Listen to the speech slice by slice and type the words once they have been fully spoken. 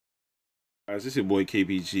Guys, this is your boy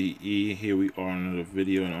KPGE. Here we are on another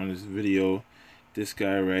video, and on this video, this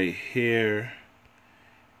guy right here,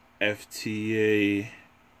 FTA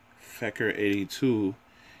Fecker 82,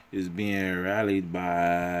 is being rallied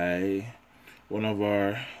by one of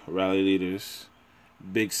our rally leaders,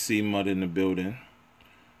 Big C Mud in the building.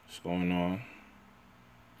 What's going on?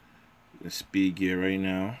 In speed gear right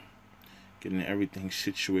now, getting everything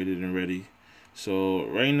situated and ready. So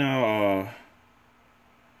right now,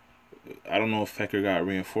 I don't know if Fecker got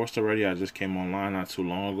reinforced already. I just came online not too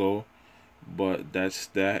long ago, but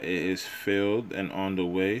that. It is filled and on the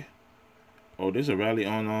way. Oh, there's a rally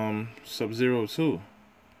on Sub-Zero too.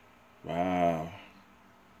 Wow.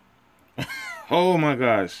 Oh my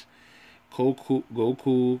gosh.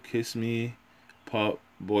 Goku, Kiss Me, Pup,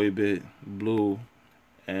 Boy Bit, Blue,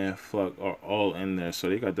 and Fuck are all in there. So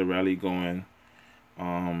they got the rally going.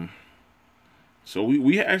 So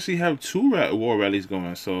we actually have two war rallies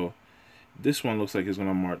going. So this one looks like it's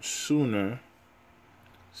gonna march sooner.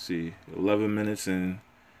 Let's see, 11 minutes and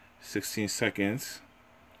 16 seconds.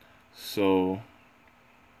 So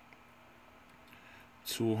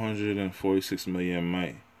 246 million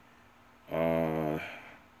might.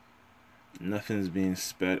 Nothing's being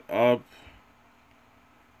sped up.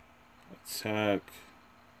 Attack.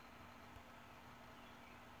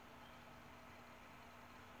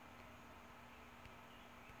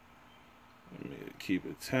 Let me keep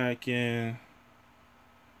attacking.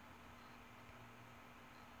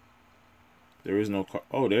 There is no car.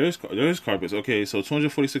 Oh, there is carpets. Okay, so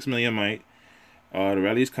 246 million might. The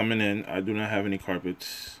rally is coming in. I do not have any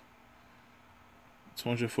carpets.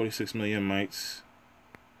 246 million mites.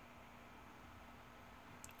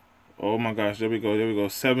 Oh my gosh, there we go, there we go.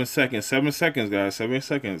 7 seconds, 7 seconds, guys, 7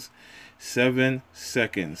 seconds. 7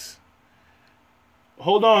 seconds.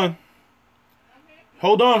 Hold on.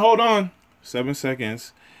 Hold on. 7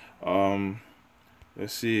 seconds.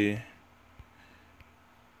 Let's see.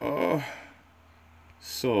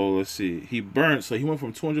 So let's see. He burnt, so he went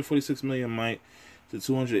from 246 million might to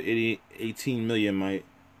 218 million might.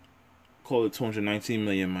 Call it 219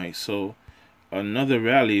 million might. So another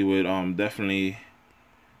rally would definitely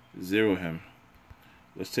zero him.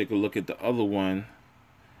 Let's take a look at the other one.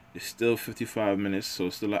 It's still 55 minutes, so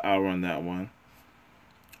it's still an hour on that one.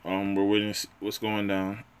 We're waiting to see what's going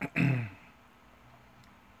down.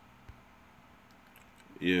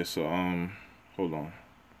 Yeah, so hold on.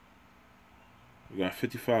 We got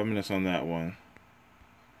 55 minutes on that one.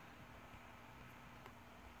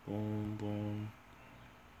 Boom, boom.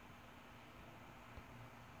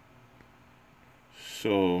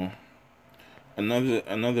 So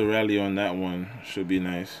another rally on that one should be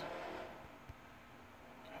nice.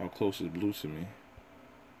 How close is Blue to me?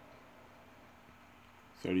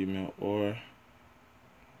 30 mil or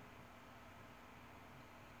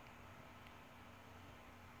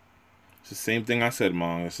it's the same thing I said,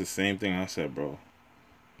 Mom. It's the same thing I said, bro.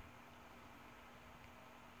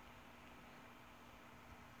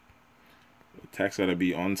 Attacks gotta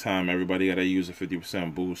be on time. Everybody gotta use a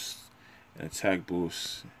 50% boost, an attack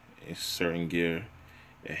boost in certain gear.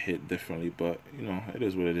 It hit differently, but you know, it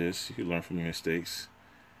is what it is. You can learn from your mistakes.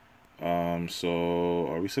 So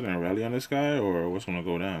are we setting a rally on this guy, or what's gonna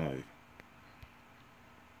go down? Like,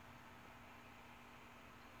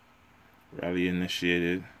 rally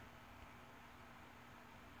initiated.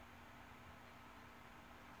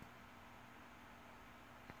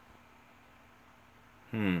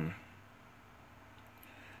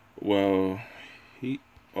 Well,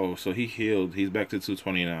 so he healed. He's back to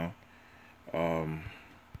 220 now.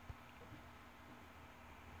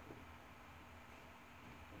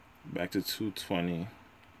 Back to 220.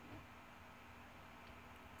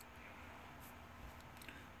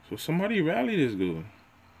 So somebody rally this dude.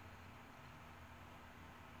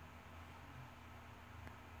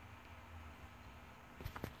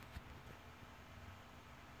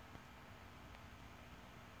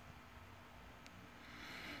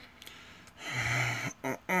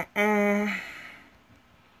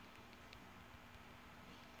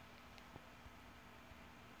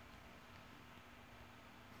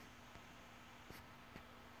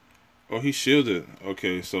 Oh, he shielded.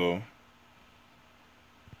 Okay, so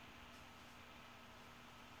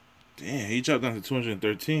damn, he dropped down to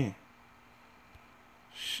 213.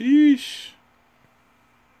 Sheesh.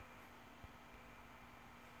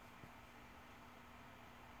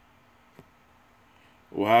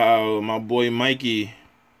 Wow, my boy Mikey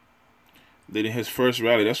did his first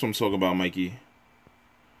rally. That's what I'm talking about, Mikey.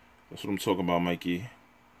 That's what I'm talking about, Mikey.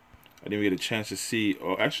 I didn't even get a chance to see.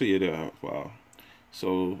 Oh, actually, it. Wow.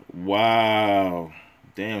 So, wow.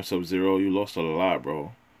 Damn, Sub-Zero, you lost a lot,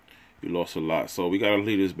 bro. You lost a lot. So we got our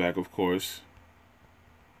leaders back, of course.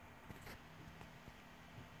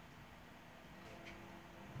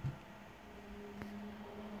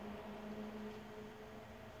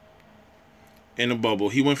 In the bubble,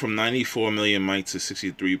 he went from 94 million mites to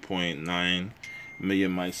 63.9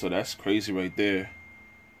 million mites. So that's crazy right there.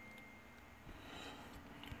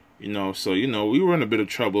 So we were in a bit of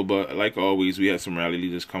trouble, but like always, we had some rally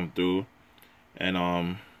leaders come through,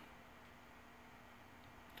 and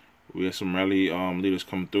we had some rally leaders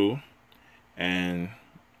come through and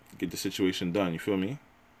get the situation done. You feel me?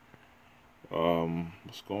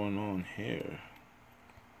 What's going on here?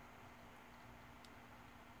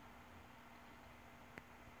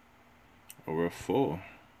 Oh, we're full.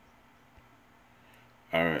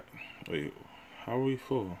 All right. Wait, how are we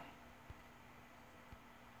full?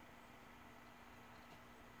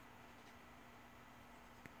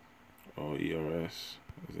 Oh, ERS.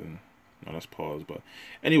 No, that's pause. But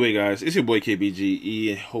anyway, guys, it's your boy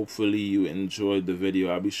KPGE. Hopefully you enjoyed the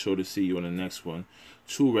video. I'll be sure to see you on the next one.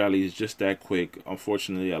 2 rallies just that quick.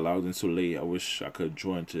 Unfortunately, I logged in so late. I wish I could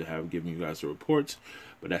join to have given you guys a report,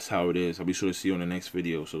 but that's how it is. I'll be sure to see you on the next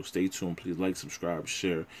video. So stay tuned. Please like, subscribe,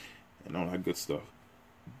 share, and all that good stuff.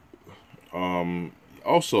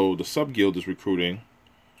 Also, the sub guild is recruiting.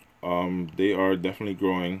 They are definitely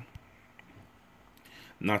growing.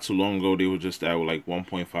 Not too long ago, they were just at like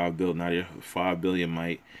 1.5 billion, now they're 5 billion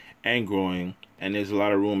mite, and growing. And there's a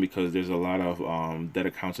lot of room because there's a lot of dead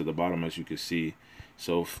accounts at the bottom, as you can see.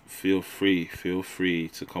 So feel free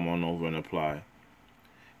to come on over and apply.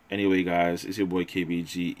 Anyway, guys, it's your boy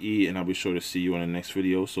KPGE, and I'll be sure to see you on the next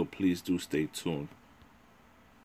video. So please do stay tuned.